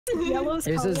Yellow's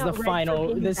This is the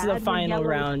final. This is the final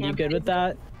round. You good with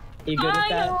that? You good with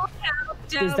that?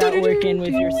 Is that working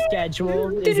with your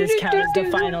schedule? Is this count as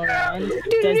the final round?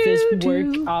 Does this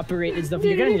work? Operate?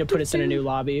 You're gonna need to put us in a new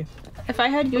lobby. If I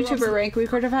had YouTuber rank, we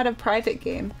could have had a private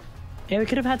game. Yeah, we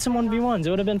could have had some 1v1s. It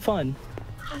would have been fun.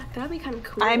 That'd be kind of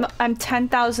cool. I'm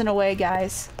 10,000 away,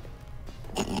 guys.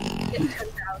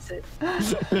 10,000.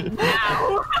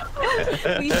 Wow.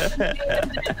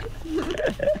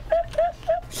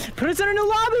 Put us in a new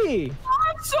lobby. Oh,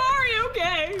 I'm sorry.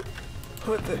 Okay.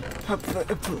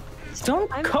 Don't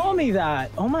call me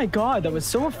that. Oh my god, that was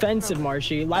so offensive,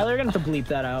 Marshy. Lila, you're gonna have to bleep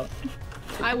that out.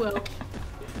 I will.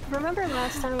 Remember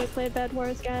last time we played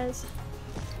Bedwars, guys?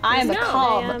 I am a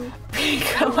calm,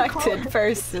 collected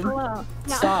person. Hello.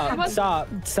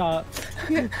 Stop.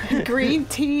 Green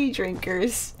tea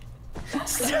drinkers.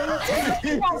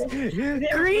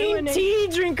 Green tea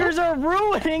drinkers are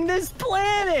ruining this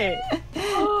planet!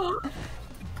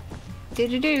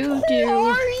 Do-do-do-do. Who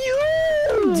are you?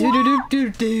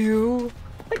 Do-do-do-do-do.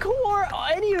 Like, who are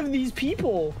any of these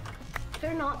people?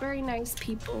 They're not very nice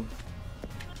people.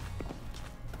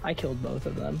 I killed both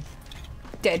of them.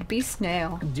 Deadbeat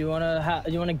snail. Do you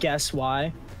wanna guess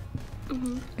why?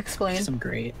 Mm-hmm. Explain. I'm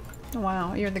great.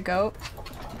 Wow, you're the goat?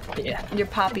 Yeah. You're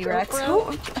Poppy Rex.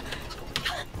 Who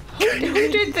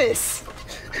did this?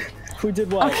 Who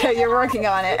did what? Okay, you're working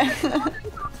on it.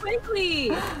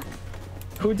 Quickly!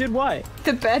 Who did what?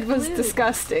 The bed was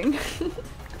disgusting.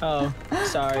 Oh,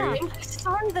 sorry. I'm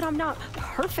sorry that I'm not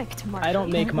perfect, Mark. I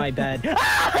don't make my bed.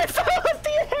 I fell off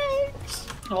the edge!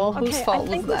 Well, whose fault was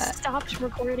I think we that? stopped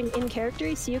recording in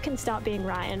character, so you can stop being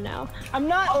Ryan now. I'm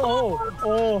not. Oh.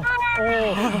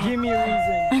 Give me a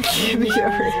reason. Give me a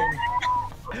reason.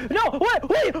 No,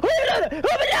 wait.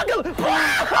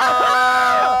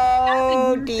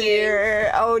 Oh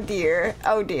dear. Oh dear.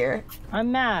 Oh dear.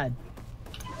 I'm mad.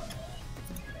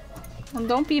 Well,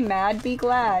 don't be mad, be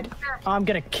glad. I'm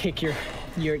gonna kick your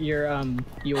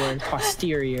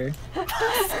posterior.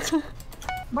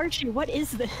 Marchie, what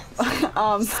is this?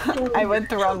 I went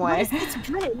the wrong way. What is this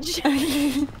bridge?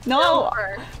 No,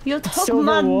 you took Silver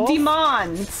my Wolf?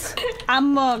 demands.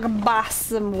 I'm gonna buy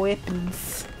some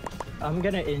weapons. I'm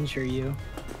gonna injure you.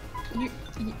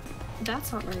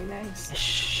 That's not very nice.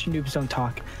 Shh, noobs don't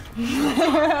talk.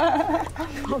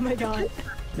 Oh my god.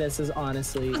 This is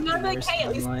honestly. I was not like, hey,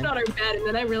 at least it's not our bed, and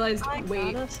then I realized,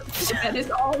 wait, the bed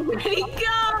is already gone!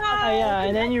 Yeah,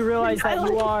 and then you realize that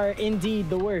you are indeed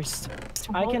the worst.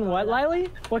 I can what, Lily?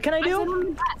 What can I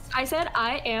do? I said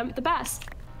I am the best.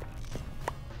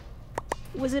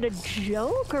 Was it a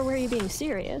joke, or were you being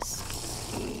serious?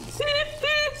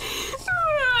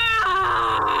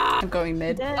 I'm going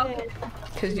mid.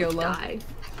 Cause YOLO. Die.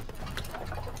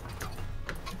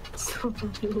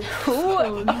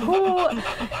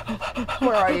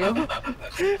 Where are you?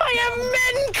 I have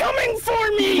men coming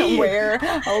for me! Where?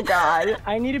 Oh god.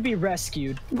 I need to be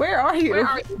rescued. Where are you? Where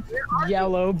are you?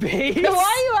 Yellow base.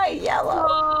 Why are you at yellow?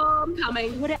 Oh, I'm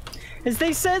coming. As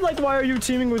they said, like, why are you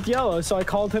teaming with Yellow? So I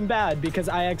called him bad because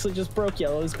I actually just broke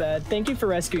Yellow's bed. Thank you for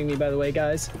rescuing me, by the way,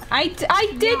 guys. I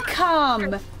did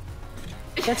come.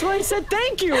 That's why I said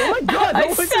thank you. Oh my god, that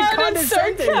wasn't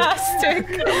condescending. Sarcastic.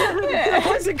 That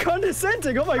wasn't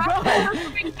condescending. Oh my god.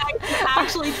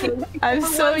 Actually, I'm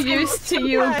so used to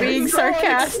you being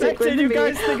sarcastic with me. You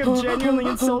guys think I'm genuinely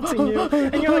insulting you,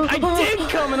 and you're like, I did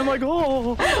come, and I'm like,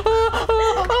 oh.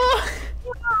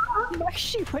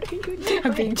 Marshy, what are you doing?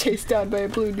 I'm being chased down by a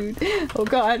blue dude. Oh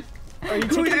god. Are you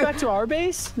taking it back to our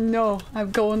base? No, I'm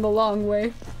going the long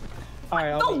way.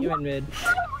 Alright, I'll meet you in mid.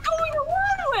 I'm going the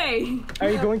wrong way. Are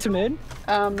you going to mid?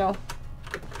 No.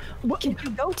 What can you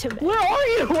go to mid? Where are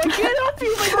you? I can't help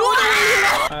you.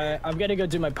 Alright, I'm gonna go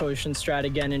do my potion strat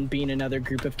again and beat another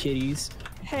group of kitties.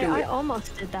 Hey, I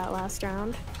almost did that last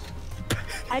round.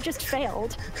 I just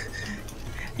failed.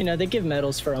 You know, they give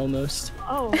medals for almost.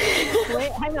 Oh,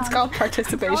 wait, hang on. It's called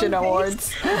participation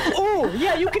awards. Oh,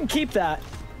 yeah, you can keep that.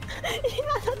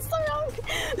 Yeah, that's the wrong.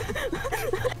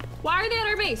 Why are they at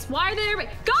our base? Why are they at our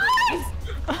base?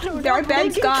 Guys! Our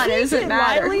bed's gone, it doesn't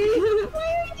matter. Why are you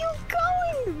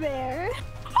going there?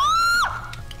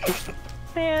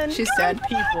 Man, She said.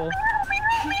 People.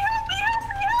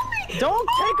 Don't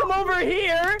take them over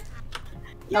here.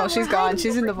 Oh, she's gone.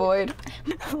 She's in the void.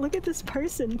 Look at this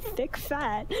person, thick,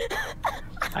 fat.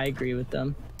 I agree with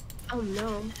them. Oh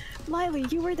no. Lily,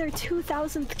 you were their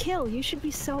 2,000th kill. You should be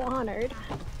so honored.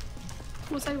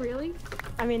 Was I really?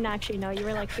 I mean, actually, no. You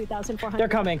were like 2,400. They're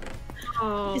coming.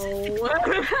 Oh.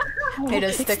 It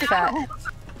is thick fat.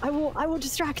 I will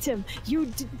distract him.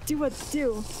 You do what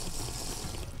do.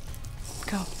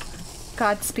 Go.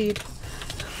 Godspeed.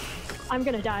 I'm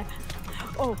gonna die.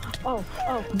 Oh.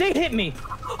 They hit me.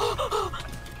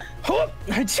 Oh,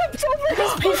 I jumped over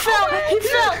his He fell! He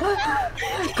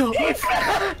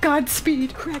fell!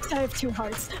 Godspeed. Correct, I have 2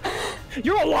 hearts.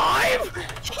 You're alive?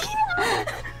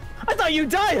 I thought you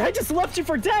died. I just left you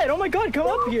for dead. Oh my god, come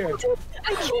up here. Okay,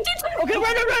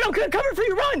 run. Okay, cover for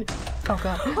you, run. Oh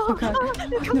god. Oh god.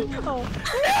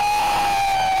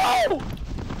 No!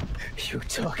 You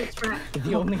took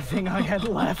the only thing I had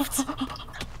left.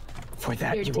 For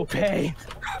that you will pay.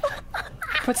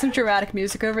 Put some dramatic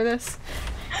music over this.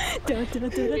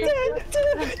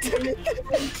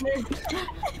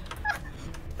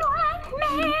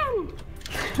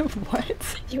 What?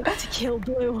 You have to kill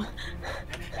Blue.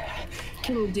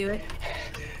 Can you do it?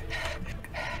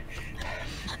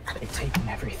 They've taken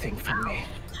everything from me.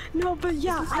 No, but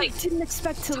yeah, I didn't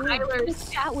expect to live. This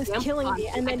cat was killing me,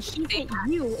 and then he hit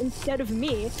you instead of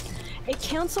me. It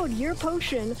canceled your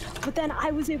potion, but then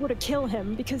I was able to kill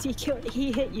him because he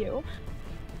hit you.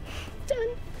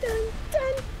 Dun dun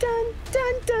dun dun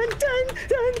dun dun dun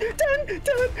dun dun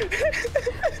dun.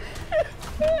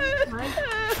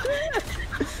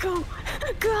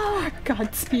 Go!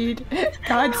 Godspeed.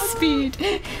 Godspeed.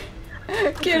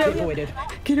 Get him!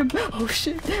 Get him! Oh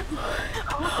shit!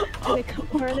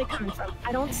 Where are they coming from?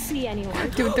 I don't see anyone.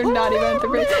 Dude, they're not even at the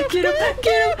red. Get him!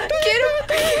 Get him!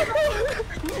 Get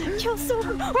him! Kill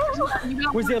Silver!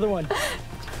 Where's the other one?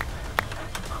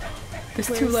 There's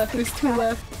 2 left. There's 2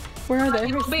 left. Where are they?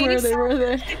 Where are they? Where are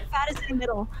they? Thick fat is in the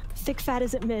middle. Thick fat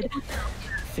is at mid.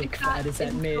 Thick fat is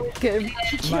at mid. Get him.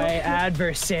 My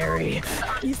adversary.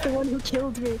 He's the one who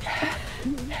killed me.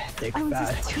 Thick I was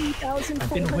fat. just 2,000.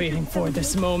 I've been waiting for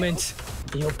this moment.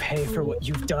 You'll pay for what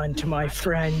you've done to my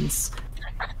friends.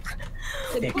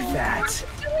 Thick fat.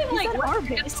 I'm like, at we're our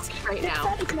base right Thick now.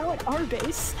 fat is now at our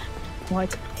base. What?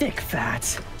 Thick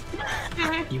fat.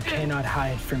 You cannot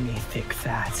hide from me, thick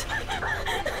fat.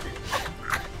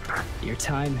 Your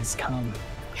time has come.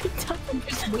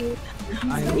 Just wait.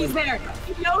 I He's will- there.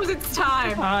 He knows it's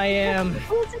time. I am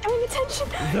I wasn't paying attention.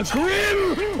 the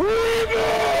Grim Reaper!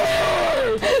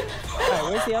 Alright,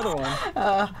 where's the other one?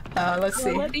 Let's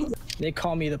see. They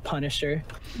call me the Punisher.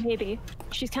 Maybe.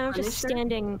 She's kind of just Punisher?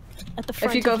 standing at the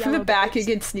front. If you go of from the yellow back, you base.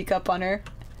 can sneak up on her.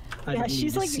 I Yeah, don't need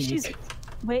she's to like sneak. she's.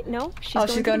 Wait, no. Oh,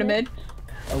 she's going to mid?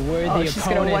 A worthy Oh, she's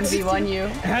gonna opponent 1v1 you.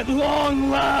 at long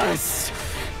last.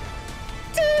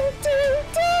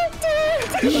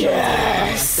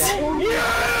 Yes!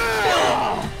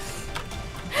 Yeah!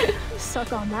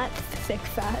 Suck on that, thick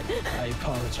fat. I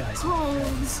apologize, my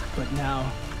friends, but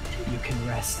now you can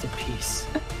rest in peace.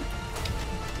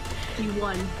 You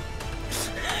won.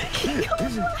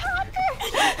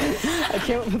 I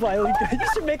can't Wiley. You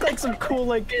should make like some cool,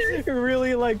 like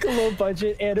really like low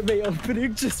budget anime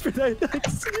opening just for that like,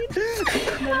 scene.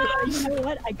 You know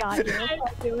what? I got you.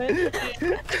 I'll do it.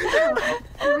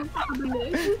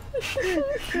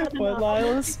 What,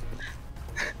 Lilas?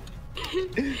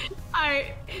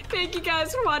 Alright, thank you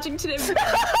guys for watching today.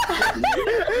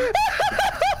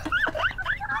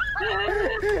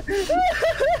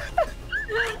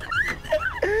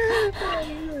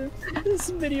 This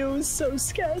video is so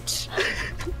sketch.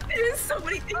 There's so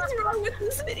many things wrong with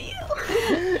this video.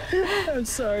 I'm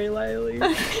sorry, Lily.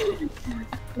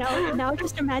 Now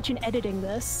just imagine editing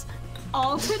this.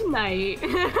 All tonight.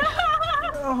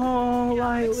 Oh,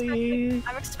 Lily.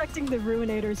 I'm expecting the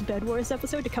Ruinators Bedwars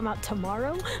episode to come out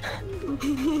tomorrow.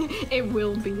 It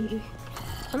will be.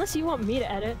 Unless you want me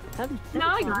to edit. No,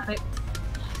 I got it.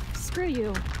 Screw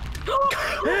you.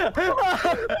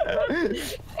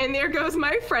 And there goes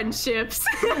my friendships.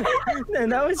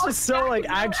 And that was just so like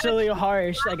actually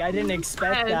harsh. Like I didn't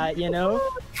expect that, you know?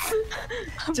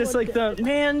 Just like the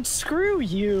man, screw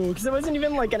you, because it wasn't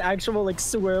even like an actual like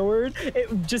swear word.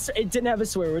 It didn't have a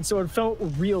swear word, so it felt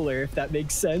realer, if that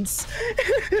makes sense.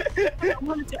 I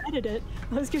wanted to edit it.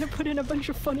 I was gonna put in a bunch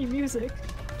of funny music.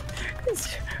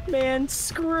 Man,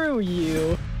 screw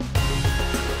you.